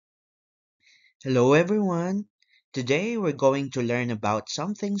Hello everyone! Today we're going to learn about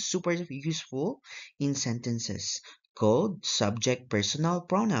something super useful in sentences called subject personal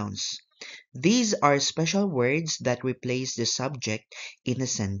pronouns. These are special words that replace the subject in a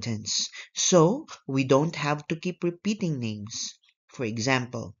sentence, so we don't have to keep repeating names. For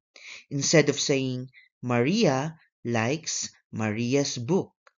example, instead of saying Maria likes Maria's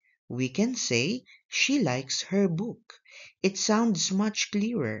book, we can say she likes her book. It sounds much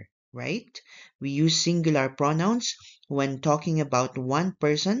clearer, right? We use singular pronouns when talking about one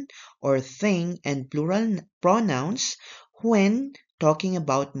person or thing and plural pronouns when talking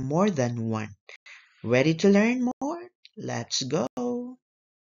about more than one. Ready to learn more? Let's go!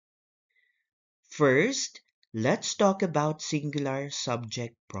 First, let's talk about singular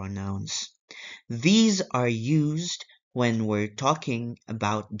subject pronouns. These are used when we're talking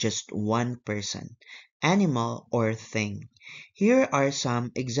about just one person, animal, or thing. Here are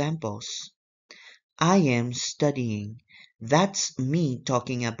some examples. I am studying. That's me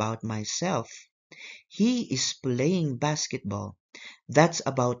talking about myself. He is playing basketball. That's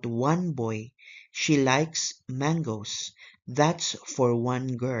about one boy. She likes mangoes. That's for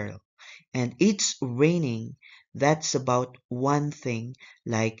one girl. And it's raining. That's about one thing,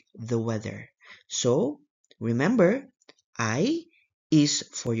 like the weather. So, remember, I is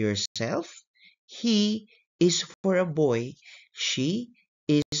for yourself. He is for a boy. She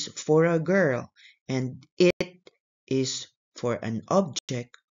is for a girl. And it is for an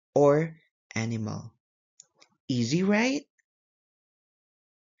object or animal. Easy, right?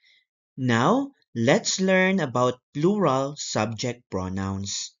 Now, let's learn about plural subject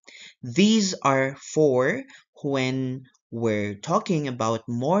pronouns. These are for when we're talking about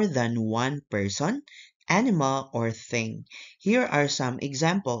more than one person, animal, or thing. Here are some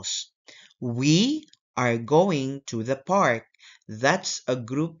examples. We are going to the park. That's a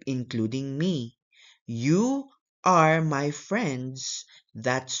group including me. You are my friends.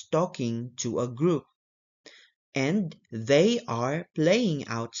 That's talking to a group. And they are playing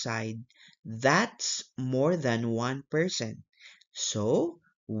outside. That's more than one person. So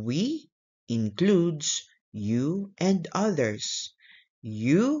we includes you and others.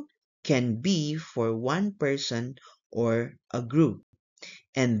 You can be for one person or a group,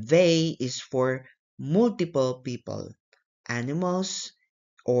 and they is for multiple people, animals,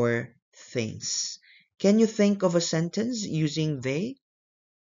 or things. Can you think of a sentence using they?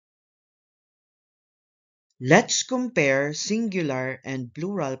 Let's compare singular and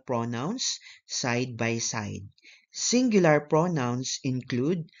plural pronouns side by side. Singular pronouns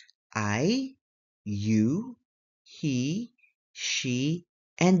include I, you, he, she,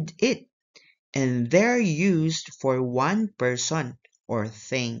 and it, and they're used for one person or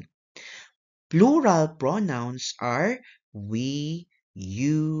thing. Plural pronouns are we,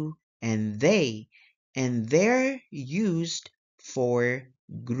 you, and they, and they're used for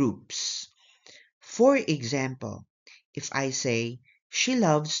groups. For example, if I say, she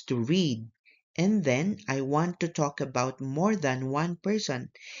loves to read, and then I want to talk about more than one person,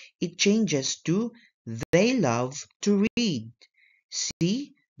 it changes to they love to read.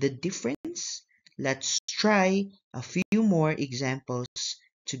 See the difference? Let's try a few more examples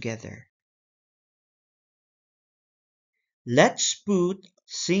together. Let's put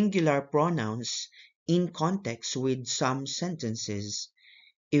singular pronouns in context with some sentences.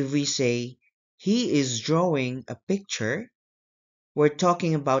 If we say, he is drawing a picture, we're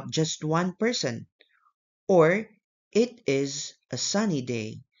talking about just one person. Or, it is a sunny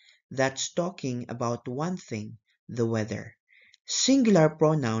day. That's talking about one thing, the weather. Singular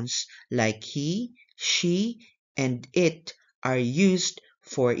pronouns like he, she, and it are used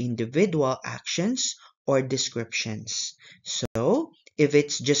for individual actions or descriptions. So, if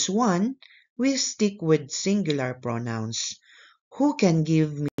it's just one, we stick with singular pronouns. Who can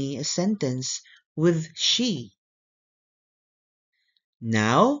give me a sentence with she?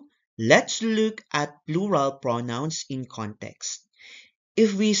 Now, let's look at plural pronouns in context.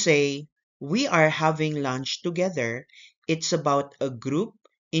 If we say, we are having lunch together, it's about a group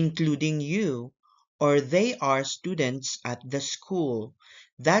including you, or they are students at the school.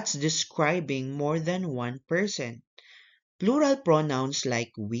 That's describing more than one person. Plural pronouns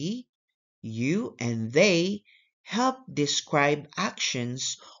like we, you, and they help describe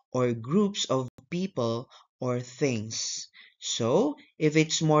actions or groups of people or things. So, if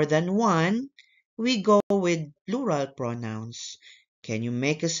it's more than one, we go with plural pronouns. Can you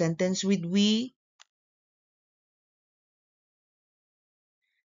make a sentence with we?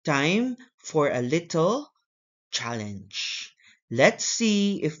 Time for a little challenge. Let's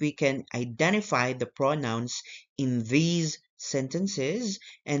see if we can identify the pronouns in these sentences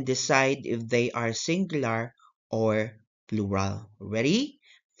and decide if they are singular or plural. Ready?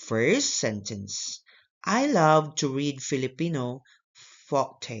 First sentence. I love to read Filipino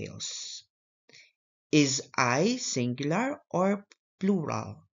folk tales. Is I singular or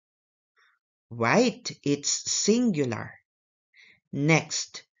plural? Right, it's singular.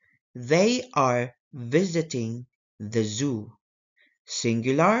 Next, they are visiting the zoo.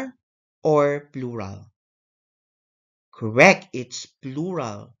 Singular or plural? Correct, it's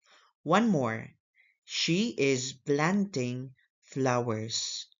plural. One more. She is planting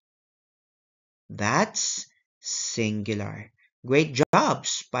flowers. That's singular. Great job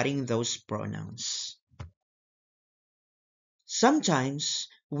spotting those pronouns. Sometimes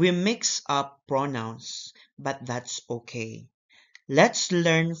we mix up pronouns, but that's okay. Let's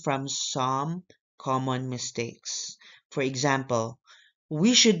learn from some common mistakes. For example,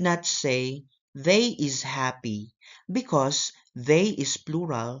 we should not say they is happy because they is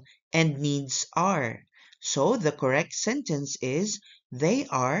plural and needs are. So the correct sentence is they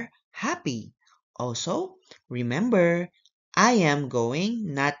are happy. Also, remember, I am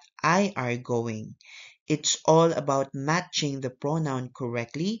going, not I are going. It's all about matching the pronoun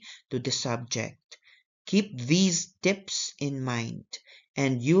correctly to the subject. Keep these tips in mind,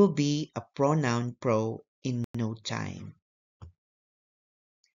 and you'll be a pronoun pro in no time.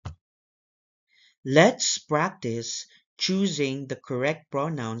 Let's practice choosing the correct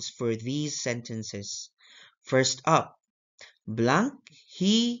pronouns for these sentences. First up, blank,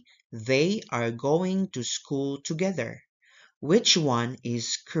 he, they are going to school together. Which one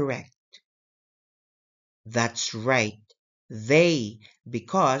is correct? That's right, they,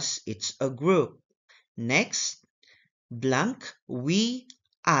 because it's a group. Next, blank,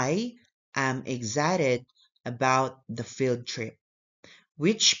 I am excited about the field trip.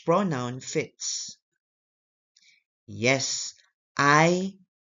 Which pronoun fits? Yes, I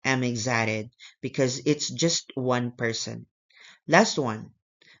am excited because it's just one person. Last one,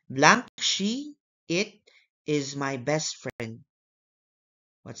 blank, she, it is my best friend.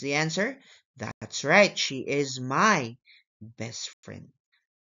 What's the answer? That's right, she is my best friend.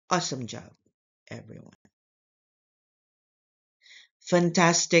 Awesome job, everyone.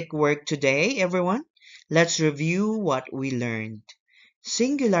 Fantastic work today, everyone. Let's review what we learned.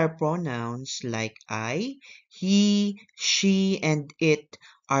 Singular pronouns like I, he, she, and it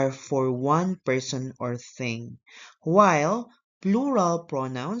are for one person or thing, while plural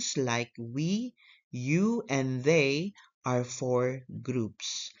pronouns like we, you, and they are for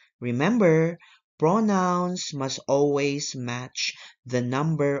groups. Remember, pronouns must always match the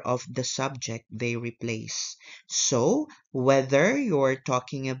number of the subject they replace. So, whether you're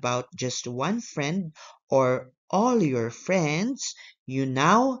talking about just one friend or all your friends, you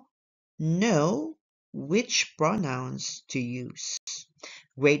now know which pronouns to use.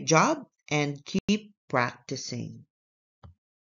 Great job and keep practicing.